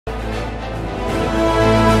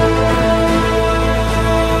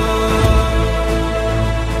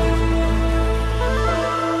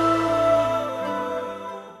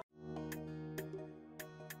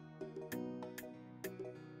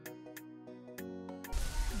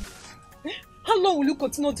How long will you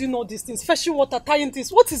continue doing all these things? Fetching water, tying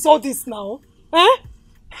this. What is all this now?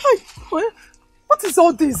 What is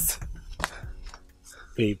all this?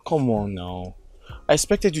 Babe, come on now. I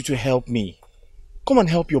expected you to help me. Come and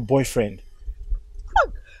help your boyfriend.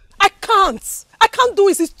 I can't. I can't do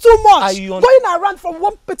this. It's too much. Going around from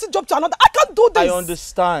one petty job to another. I can't do this. I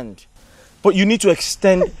understand. But you need to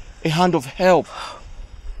extend a hand of help.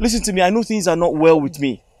 Listen to me. I know things are not well with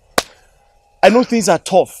me. I know things are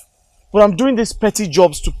tough. But I'm doing these petty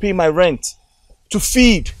jobs to pay my rent. To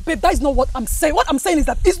feed. Babe, that is not what I'm saying. What I'm saying is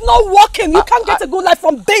that it's not working. You can't get a good life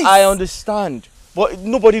from this. I understand. But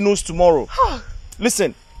nobody knows tomorrow.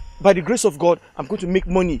 Listen, by the grace of God, I'm going to make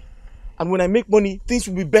money. And when I make money, things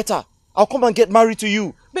will be better. I'll come and get married to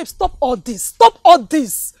you. Babe, stop all this. Stop all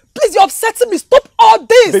this. Please, you're upsetting me. Stop all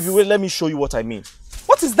this. Baby, wait, let me show you what I mean.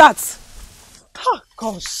 What is that?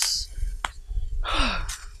 Gosh.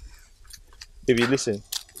 Baby, listen.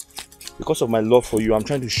 Because of my love for you, I'm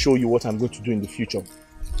trying to show you what I'm going to do in the future.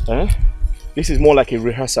 This is more like a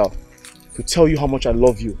rehearsal. To tell you how much I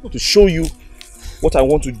love you. To show you what I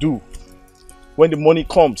want to do when the money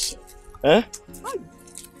comes.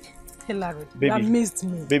 Hilary, baby, you amazed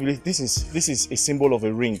me. Baby, this is a symbol of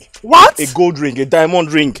a ring. What? A gold ring, a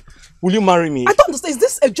diamond ring. Will you marry me? I don't understand. Is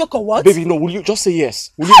this a joke or what? Baby, no. Will you just say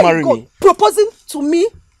yes? Will you marry me? Proposing to me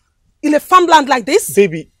in a farmland like this?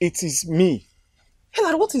 Baby, it is me.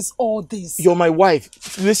 Hilary, what is all this? You're my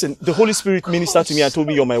wife. Listen, the Holy Spirit ministered to me and told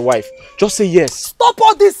me you're my wife. Just say yes. Stop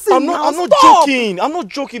all this thing. I'm not joking. I'm not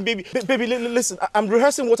joking, baby. Baby, listen. I'm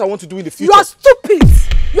rehearsing what I want to do in the future. You are stupid.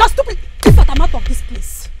 You are stupid. Get that I'm out of this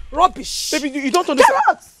place. Rubbish. Baby, you don't understand.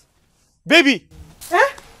 Get out. Baby.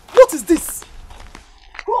 What is this?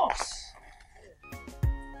 Gosh.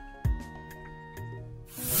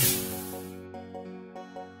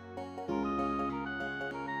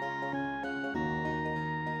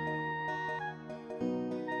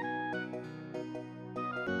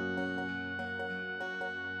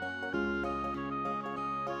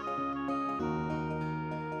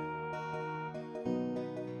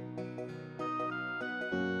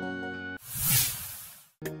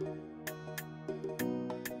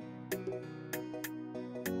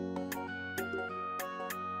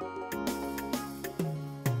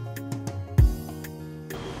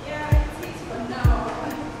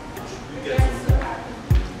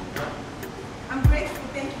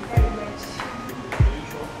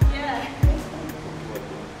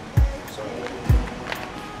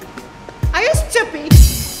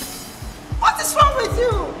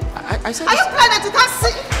 Are you planning to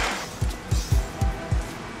taxi?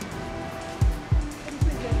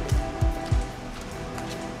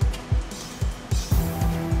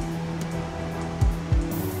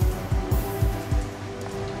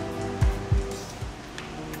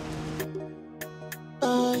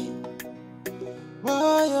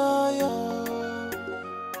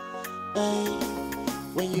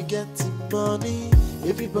 When you get the money,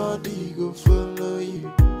 everybody go follow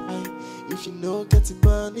you. If you know getting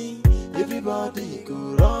money, everybody go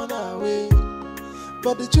run away.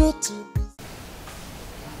 But the truth to be...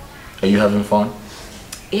 Are you having fun?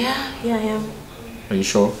 Yeah, I am. Are you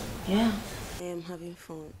sure? Yeah, I am having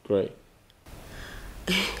fun. Great.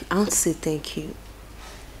 I want to say thank you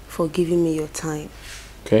for giving me your time.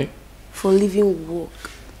 Okay. For leaving work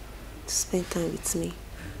to spend time with me.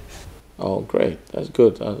 Oh, great. That's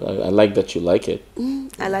good. I like that you like it.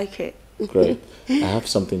 I like it. Great. I have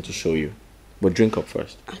something to show you. But drink up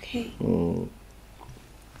first. Okay.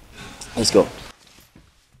 Let's go.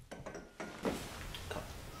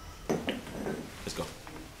 Let's go.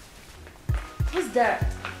 Who's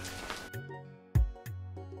that?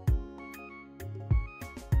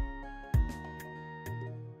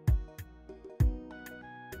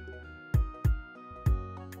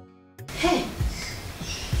 Hey.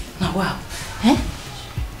 Now wow.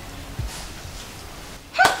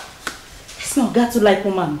 It's not got to like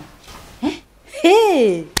woman.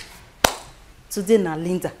 Hey! Today na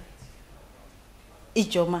Linda,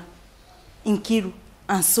 Ijoma, Nkiru,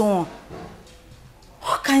 and so on.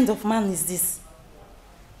 What kind of man is this?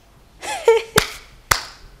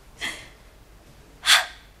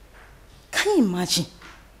 Can you imagine?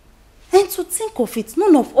 And to think of it,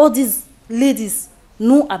 none of all these ladies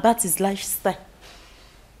know about his lifestyle.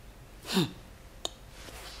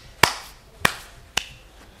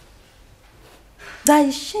 That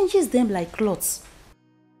he changes them like clothes.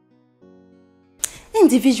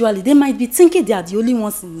 Individually, they might be thinking they are the only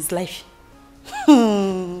ones in his life.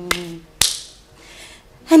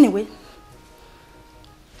 Anyway,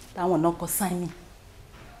 that one not concern me.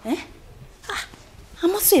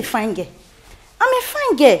 I'm also a fine girl. I'm a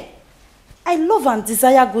fine girl. I love and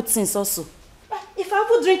desire good things also. If I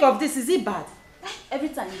would drink of this, is it bad? Every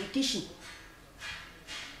time in the kitchen.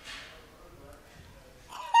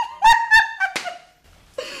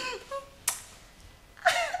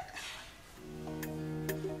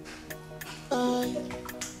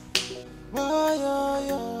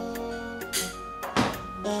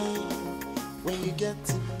 When you get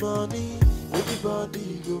the money,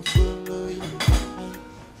 everybody go follow you.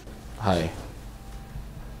 Hi.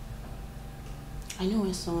 I know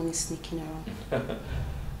when someone is sneaking around.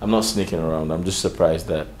 I'm not sneaking around. I'm just surprised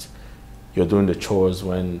that you're doing the chores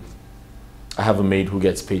when I have a maid who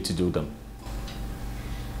gets paid to do them.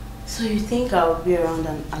 So you think I'll be around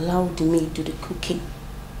and allow the maid do the cooking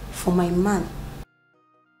for my man?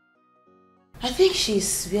 I think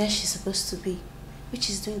she's where she's supposed to be,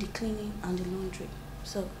 which is doing the cleaning and the laundry.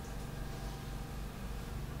 So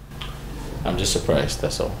I'm just surprised,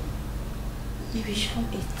 that's all. maybe she'll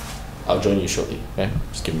eat. I'll join you shortly, okay?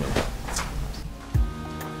 Just give me a minute.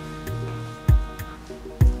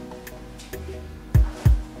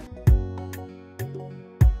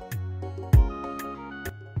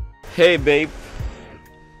 Hey babe,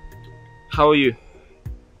 how are you?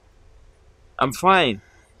 I'm fine.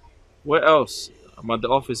 Where else? I'm at the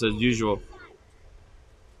office as usual.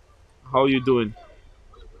 How are you doing?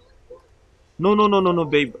 No,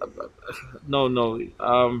 babe. No.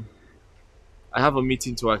 I have a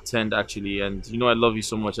meeting to attend actually, and you know I love you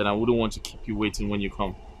so much, and I wouldn't want to keep you waiting when you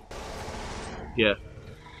come. Yeah.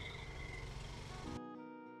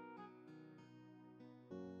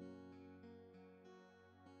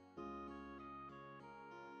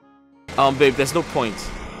 Babe, there's no point.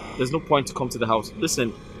 There's no point to come to the house.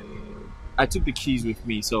 Listen, I took the keys with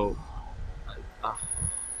me, so...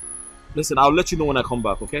 listen, I'll let you know when I come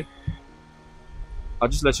back, okay? I'll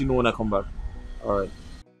just let you know when I come back. Alright.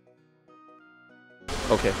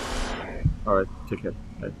 Okay. Alright, take care.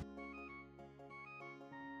 Bye.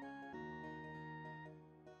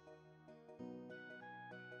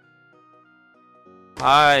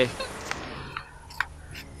 Hi.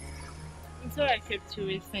 I'm sorry I kept you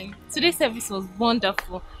waiting. Today's service was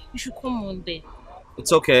wonderful. You should come one day.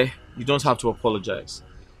 It's okay. You don't have to apologize.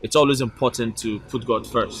 It's always important to put God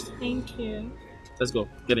first. Thank you. Let's go.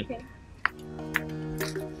 Get in. Okay.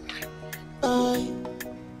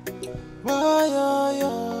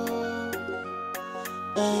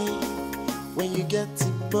 When you get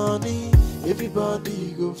the money,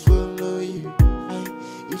 everybody go follow you.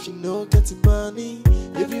 If you no get the money,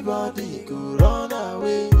 everybody go run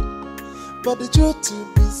away. But the truth to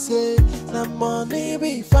be said, the money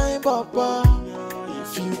be fine, papa.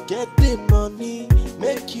 If you get the money,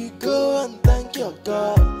 make you go and thank your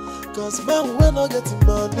God. Cause man, when I get the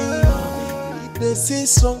money, they see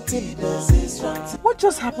something. What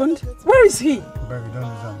just happened? Where is he? Baby, don't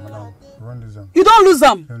lose him, madam. Run lose him. You don't lose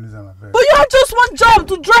him? Don't lose him, I beg. But you had just one job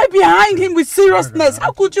to drive behind him with seriousness.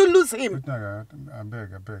 How could you lose him? I beg.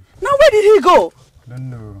 Now where did he go? I don't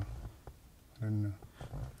know.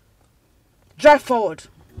 Drive forward.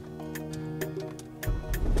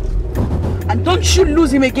 And don't you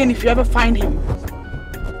lose him again if you ever find him.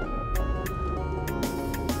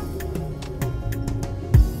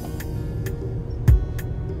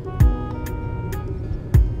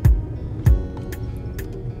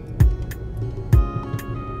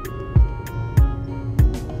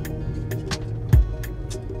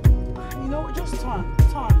 You know, just turn.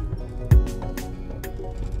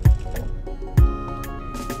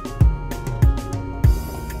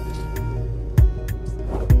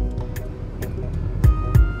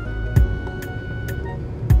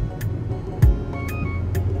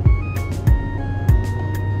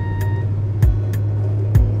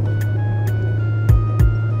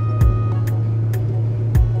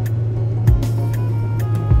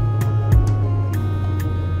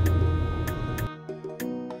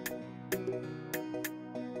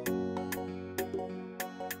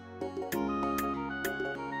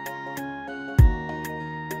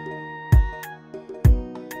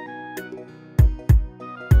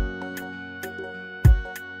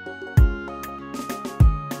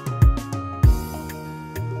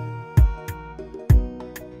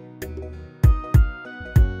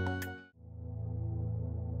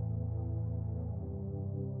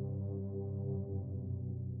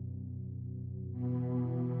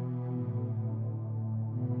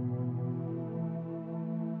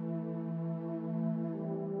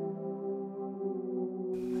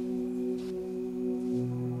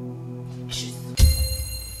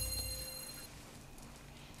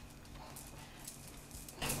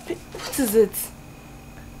 What is it?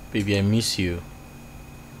 Baby, I miss you.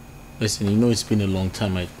 Listen, you know it's been a long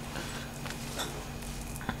time.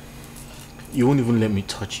 You won't even let me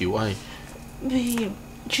touch you. Why? Babe,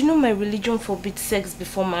 do you know my religion forbids sex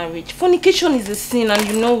before marriage? Fornication is a sin and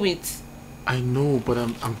you know it. I know, but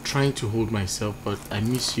I'm trying to hold myself, but I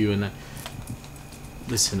miss you and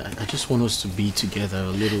Listen, I just want us to be together a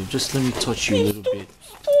little. Just let me touch you a little bit.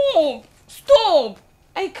 Stop!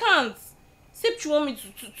 I can't. Except you want me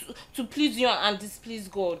to please you and displease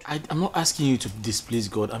God. I'm not asking you to displease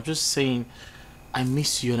God. I'm just saying I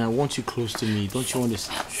miss you and I want you close to me. Don't you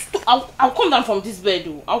understand? I'll come down from this bed,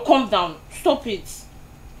 though. I'll come down. Stop it.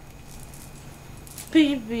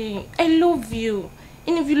 Baby, I love you.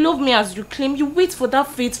 And if you love me as you claim, you wait for that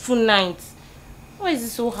faithful night. Why is it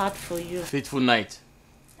so hard for you? Faithful night?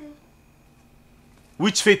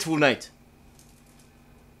 Which faithful night?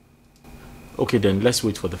 Okay then, let's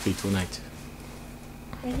wait for the faithful night.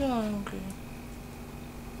 Are you hungry?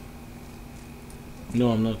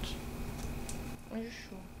 No, I'm not. Are you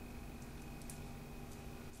sure?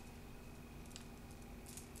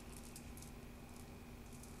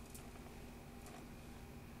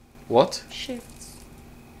 What? Shift.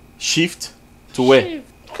 Shift? To where? Shift.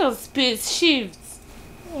 Because space. Shift.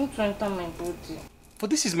 I want to enter my body. But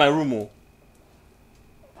this is my room, oh.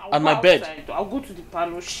 I'll And go my bed. outside. I'll go to the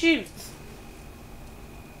parlor. Shift.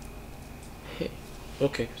 Hey.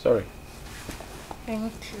 Okay, sorry.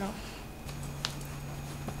 Thank you.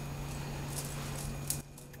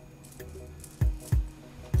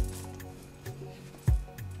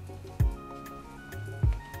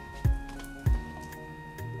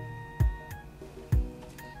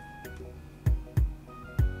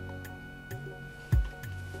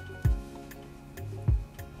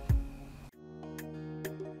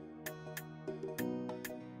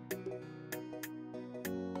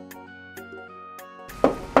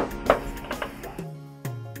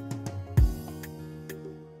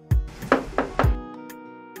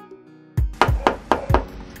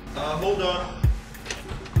 Hold on.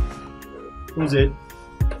 Who's it?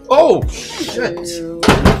 Oh, shit.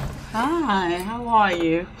 Hi, how are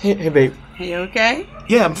you? Hey, babe. Are you okay?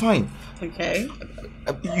 Yeah, I'm fine. Okay.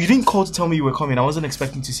 You didn't call to tell me you were coming. I wasn't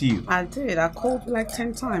expecting to see you. I did. I called like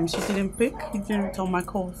 10 times. You didn't pick. You didn't return my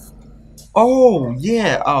calls. Oh,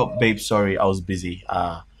 yeah. Oh, babe, sorry. I was busy.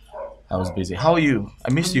 I was busy. How are you? I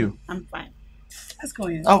missed you. I'm fine. Let's go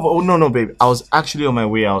in. Oh, no, babe. I was actually on my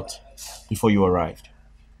way out before you arrived.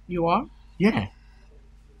 You are? Yeah.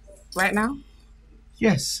 Right now?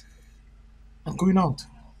 Yes. I'm going out.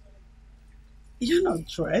 You're not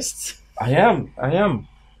dressed. I am.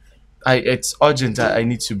 It's urgent. I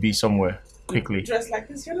need to be somewhere quickly. Dressed like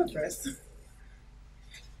this? You're not dressed.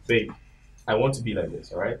 Babe, I want to be like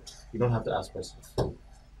this, alright? You don't have to ask questions.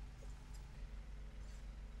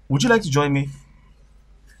 Would you like to join me?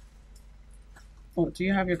 Oh, do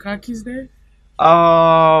you have your car keys there?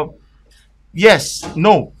 Yes.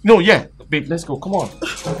 No, yeah. Babe, let's go. Come on.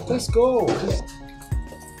 Let's go.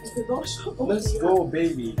 Let's go,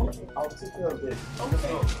 baby. I'll take care of it. Let's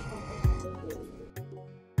go.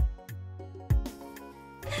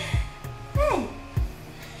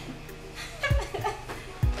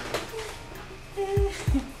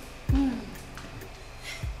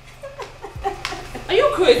 Are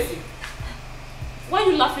you crazy? Why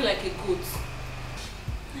are you laughing like a goat?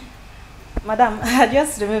 Madam, I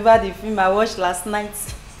just remember the film I watched last night.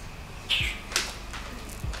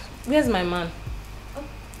 Where's my man?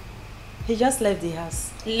 He just left the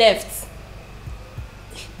house. Left.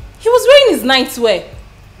 He was wearing his nightwear.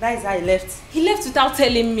 That is how he left. He left without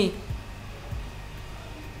telling me.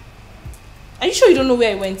 Are you sure you don't know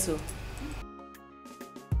where he went to?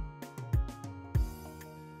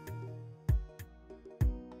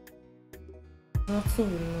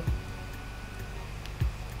 Nothing you know.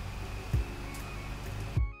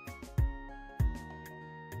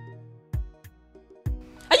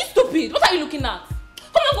 Are you stupid? What are you looking at?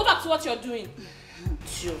 Come on, go back to what you're doing.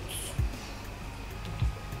 Idiot.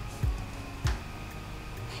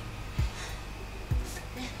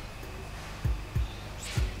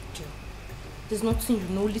 There's nothing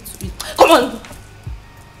you know, little bit. Come on!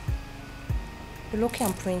 You're lucky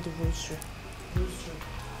I'm praying the rosary.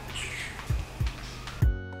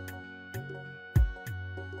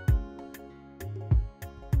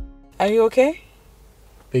 Are you okay?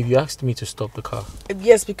 Babe, you asked me to stop the car.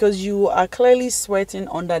 Yes, because you are clearly sweating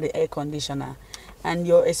under the air conditioner. And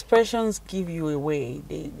your expressions give you away.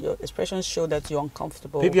 Your expressions show that you're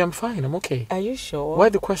uncomfortable. Baby, I'm fine. I'm okay. Are you sure? Why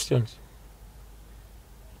the questions?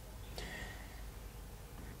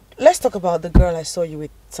 Let's talk about the girl I saw you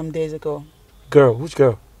with some days ago. Girl? Which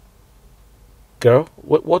girl? Girl?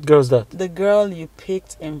 What girl is that? The girl you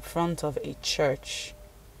picked in front of a church.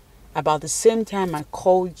 About the same time I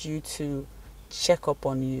called you to check up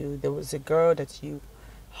on you. There was a girl that you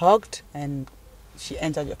hugged and she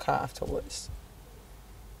entered your car afterwards.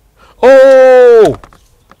 Oh!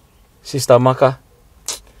 Sister Maka.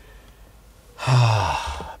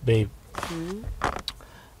 Babe.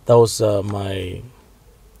 That was my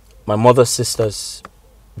mother's sister's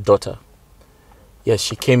daughter. Yes,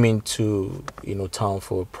 she came into town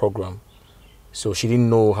for a program. So she didn't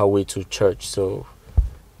know her way to church, so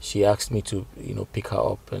she asked me to pick her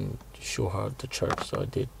up and show her the church. So I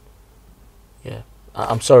did. Yeah.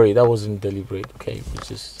 I'm sorry, that wasn't deliberate, okay? It's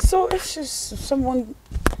just... So if she's someone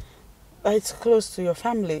that's close to your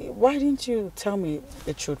family, why didn't you tell me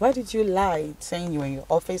the truth? Why did you lie saying you were in your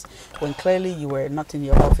office when clearly you were not in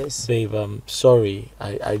your office? Babe, I'm sorry.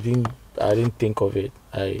 I didn't think of it.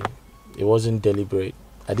 It wasn't deliberate.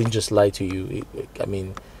 I didn't just lie to you. I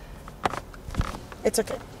mean... It's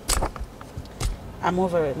okay. I'm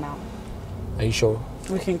over it now. Are you sure?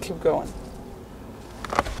 We can keep going.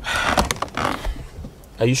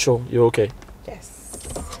 Are you sure? You're okay? Yes,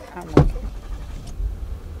 I'm okay.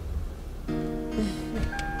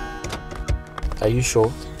 Are you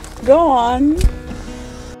sure? Go on.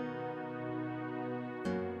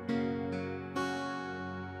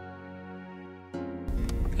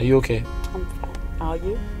 Are you okay? I'm fine. Are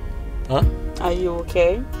you? Huh? Are you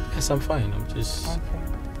okay? Yes, I'm fine. I'm just... Okay.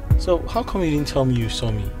 So, how come you didn't tell me you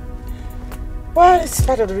saw me? Well, it's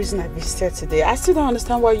part of the reason I visited today. I still don't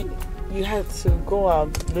understand why you had to go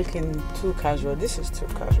out looking too casual. This is too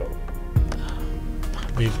casual.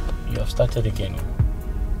 Babe, you have started again.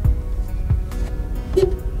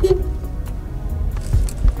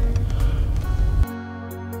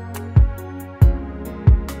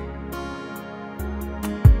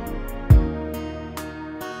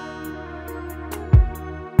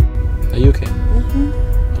 Are you okay?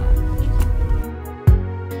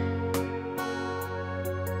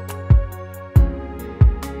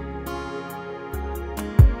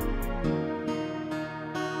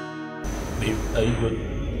 Babe, are you good?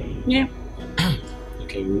 Yeah.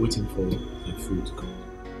 Okay, we're waiting for the food to come.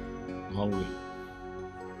 I'm hungry.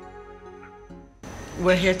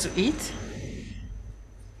 We're here to eat?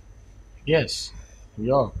 Yes,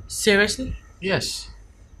 we are. Seriously? Yes.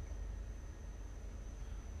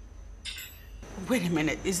 Wait a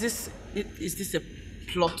minute. Is this a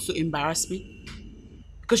plot to embarrass me?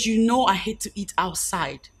 Because you know I hate to eat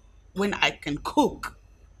outside when I can cook.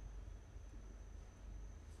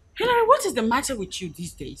 Hillary, what is the matter with you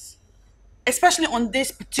these days? Especially on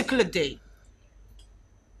this particular day.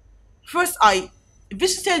 First, I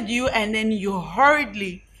visited you and then you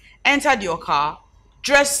hurriedly entered your car,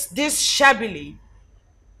 dressed this shabbily,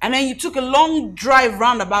 and then you took a long drive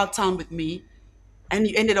roundabout town with me and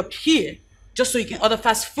you ended up here just so you can order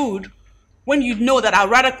fast food when you know that I'd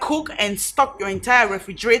rather cook and stock your entire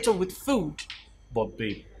refrigerator with food. But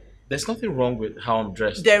babe, there's nothing wrong with how I'm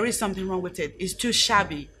dressed. There is something wrong with it. It's too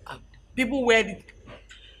shabby. People wear the...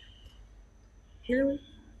 Hillary?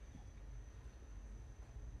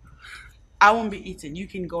 I won't be eating. You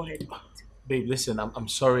can go ahead and eat. Babe, listen, I'm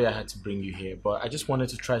sorry I had to bring you here, but I just wanted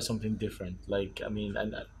to try something different.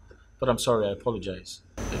 But I'm sorry, I apologize.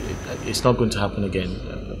 It's not going to happen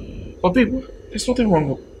again. But babe, there's nothing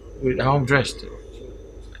wrong with how I'm dressed.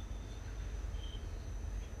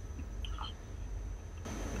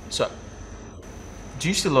 So, do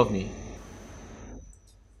you still love me?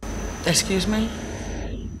 Excuse me?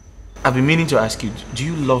 I've been meaning to ask you, do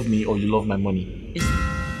you love me or you love my money?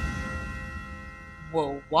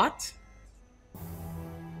 Whoa, what?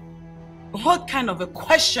 What kind of a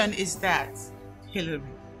question is that, Hillary?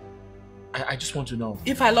 I just want to know.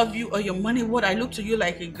 If I love you or your money, would I look to you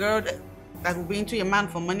like a girl that will be into a man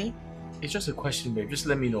for money? It's just a question, babe. Just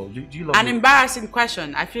let me know. Do you love me? An embarrassing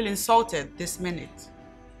question. I feel insulted this minute.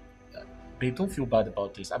 Babe, don't feel bad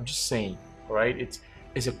about this. I'm just saying, alright?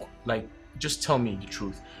 Just tell me the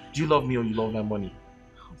truth. Do you love me or you love my money?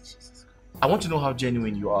 Oh, Jesus. I want to know how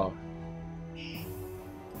genuine you are.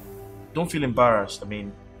 Don't feel embarrassed. I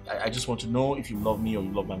mean, I just want to know if you love me or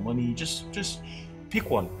you love my money. Just pick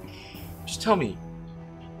one. Just tell me.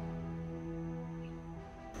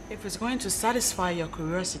 If it's going to satisfy your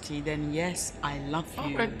curiosity, then yes, I love you.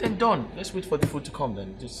 Alright, then done. Let's wait for the food to come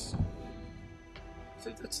then.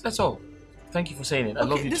 That's all. Thank you for saying it. I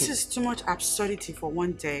love you too. This is too much absurdity for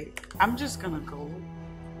one day. I'm just gonna go.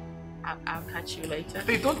 I'll catch you later.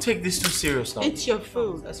 Babe, don't take this too serious now. Eat your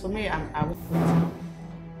food. As for me, I'm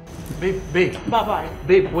Babe. Bye-bye.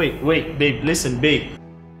 Babe, wait. Babe, listen, babe.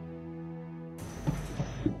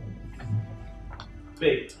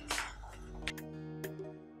 Babe.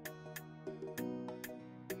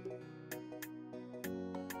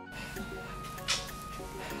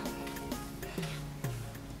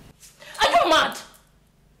 mad?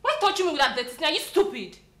 Why touching me with that dirty thing? Are you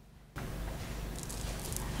stupid?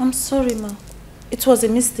 I'm sorry, ma. It was a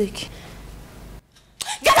mistake.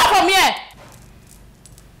 Get out from here!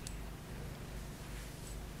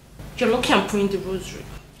 You're lucky I'm praying the rosary.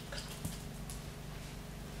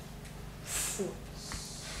 Fool.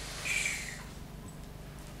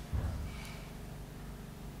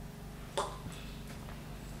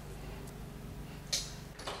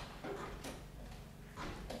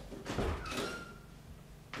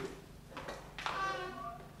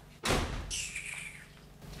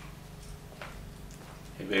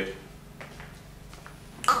 Hey, babe.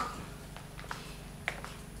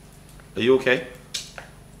 Are you okay?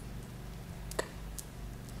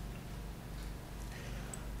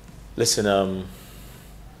 Listen, I'm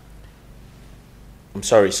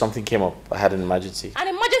sorry, something came up. I had an emergency. An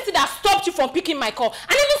emergency that stopped you from picking my call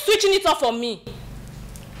and even switching it off on me.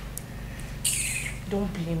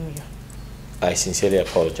 Don't blame me. I sincerely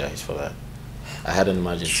apologize for that. I had an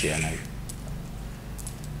emergency and I...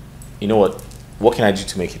 You know what? What can I do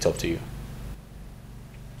to make it up to you?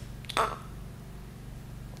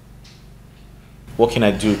 What can I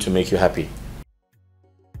do to make you happy?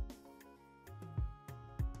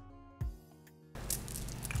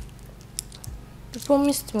 You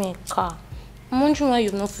promised me a car. I'm wondering why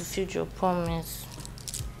you've not fulfilled your promise.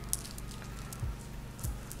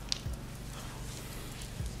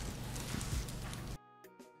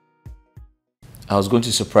 I was going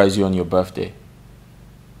to surprise you on your birthday.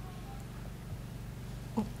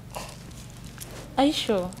 Are you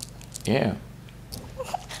sure? Yeah.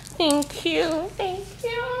 Thank you. Thank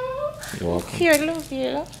you. You're welcome. Thank you. I love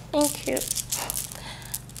you. Thank you.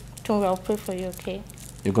 Don't worry, I'll pray for you, okay?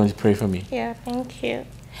 You're going to pray for me? Yeah, thank you.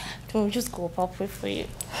 Don't worry, just go up, I'll pray for you.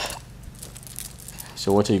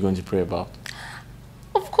 So what are you going to pray about?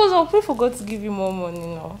 Of course, I'll pray for God to give you more money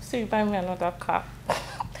now. So you buy me another car.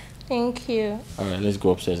 Thank you. Alright, let's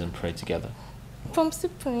go upstairs and pray together. I'm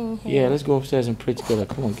still praying here. Yeah, let's go upstairs and pray together.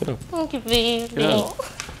 Come on, get up. Thank you, baby. Get up.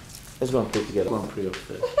 Let's go and pray together. Go and pray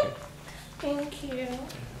upstairs. Okay. Thank you.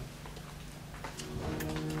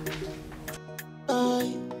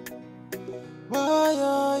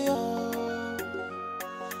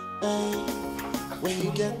 When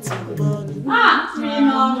you get to money.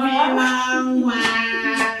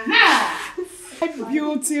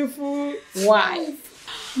 Beautiful wife.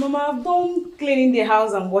 Mama, I've done cleaning the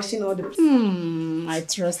house and washing all the... I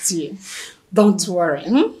trust you. Don't worry.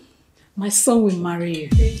 My son will marry you.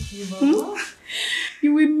 Thank you, Mama.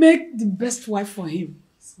 You will make the best wife for him.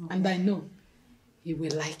 And I know he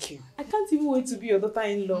will like you. I can't even wait to be your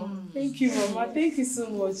daughter-in-law. Thank you, Mama. Thank you so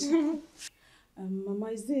much.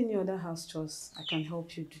 Mama, is there any other house chores I can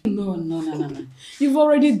help you do? No. You've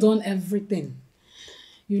already done everything.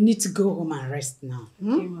 You need to go home and rest now.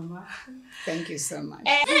 Okay, Mama. Thank you so much.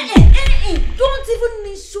 Don't even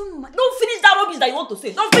mention my... Don't finish that rubbish that you want to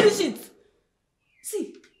say. Don't finish it.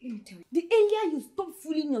 See, let me tell you. The earlier you stop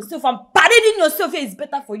fooling yourself and parading yourself here is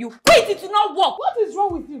better for you. Wait, it will not work. What is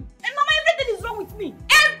wrong with you? Mama, everything is wrong with me.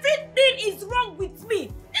 Everything is wrong with me.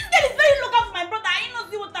 This girl is very local for my brother. I ain't not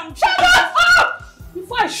see what I'm... Shut up!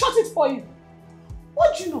 Before I shut it for you.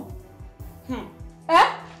 What do you know?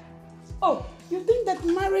 Eh? Oh, you think that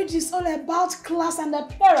marriage is all about class and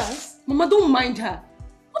appearance? Mama, don't mind her.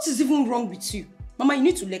 What is even wrong with you? Mama, you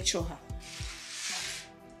need to lecture her.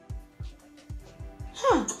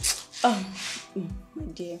 My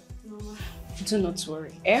dear, Mama, do not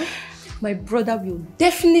worry. My brother will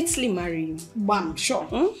definitely marry you. Bam, sure.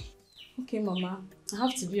 Okay, Mama. I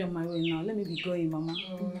have to be on my way now. Let me be going, Mama.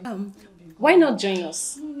 Why not join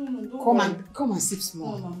us? No, come and sip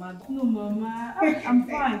small. No, Mama. I'm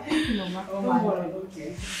fine. Thank you, Mama. Don't worry.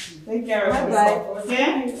 Okay. Take care of yourself.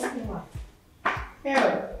 Okay?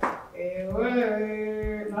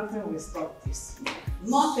 Nothing will stop this.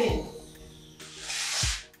 Nothing.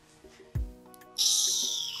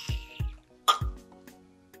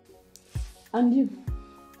 And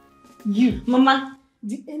you, Mama,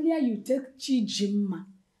 the earlier you take Chijima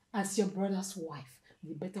as your brother's wife,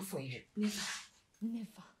 the better for you. Never.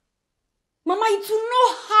 Mama, it will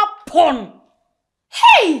not happen.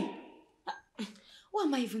 Hey! Why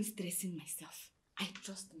am I even stressing myself? I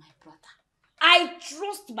trust my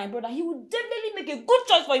brother. He will definitely make a good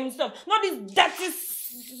choice for himself. Not this dirty,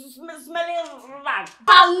 smelling rat.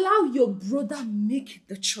 Allow your brother make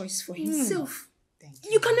the choice for himself.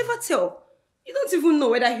 You can never tell. You don't even know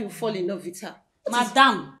whether he'll fall in love with her.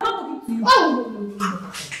 Madam.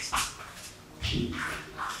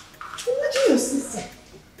 Imagine your sister.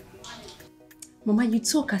 Mama, you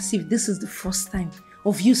talk as if this is the first time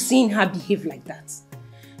of you seeing her behave like that.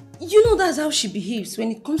 You know that's how she behaves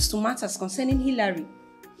when it comes to matters concerning Hillary.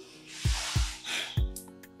 You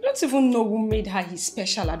don't even know who made her his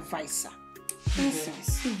special advisor.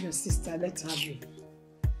 Nonsense. Leave your sister, let her be.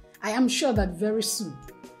 I am sure that very soon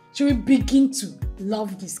she will begin to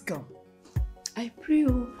love this girl. I pray.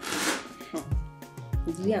 I'm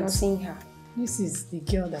seeing her. This is the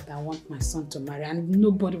girl that I want my son to marry, and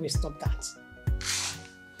nobody will stop that.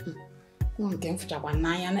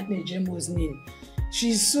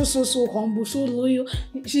 She's so humble, so loyal.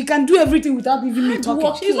 She can do everything without even me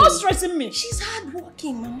talking. She's not stressing me. She's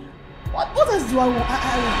hardworking, Mama. What else do I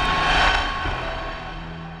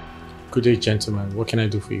want? Good day, gentlemen. What can I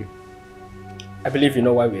do for you? I believe you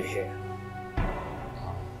know why we're here.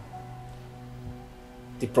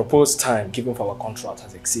 The proposed time given for our contract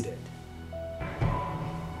has exceeded.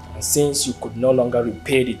 And since you could no longer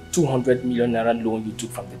repay the 200 million naira loan you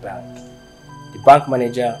took from the bank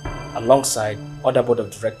manager, alongside other board of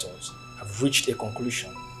directors, have reached a conclusion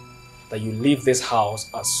that you leave this house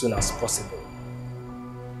as soon as possible.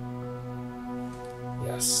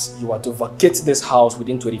 Yes, you are to vacate this house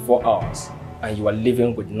within 24 hours and you are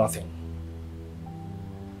leaving with nothing.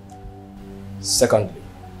 Secondly,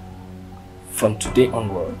 from today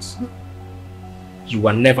onwards, you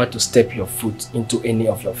are never to step your foot into any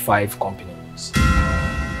of your 5 companies.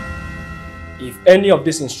 If any of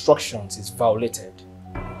these instructions is violated,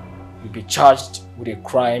 you'll be charged with a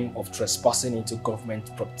crime of trespassing into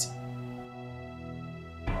government property.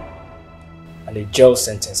 And a jail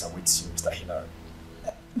sentence awaits you, Mr. Hillary.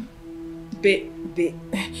 Babe,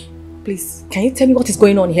 please, can you tell me what is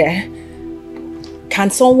going on here?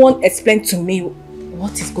 Can someone explain to me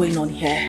what is going on here?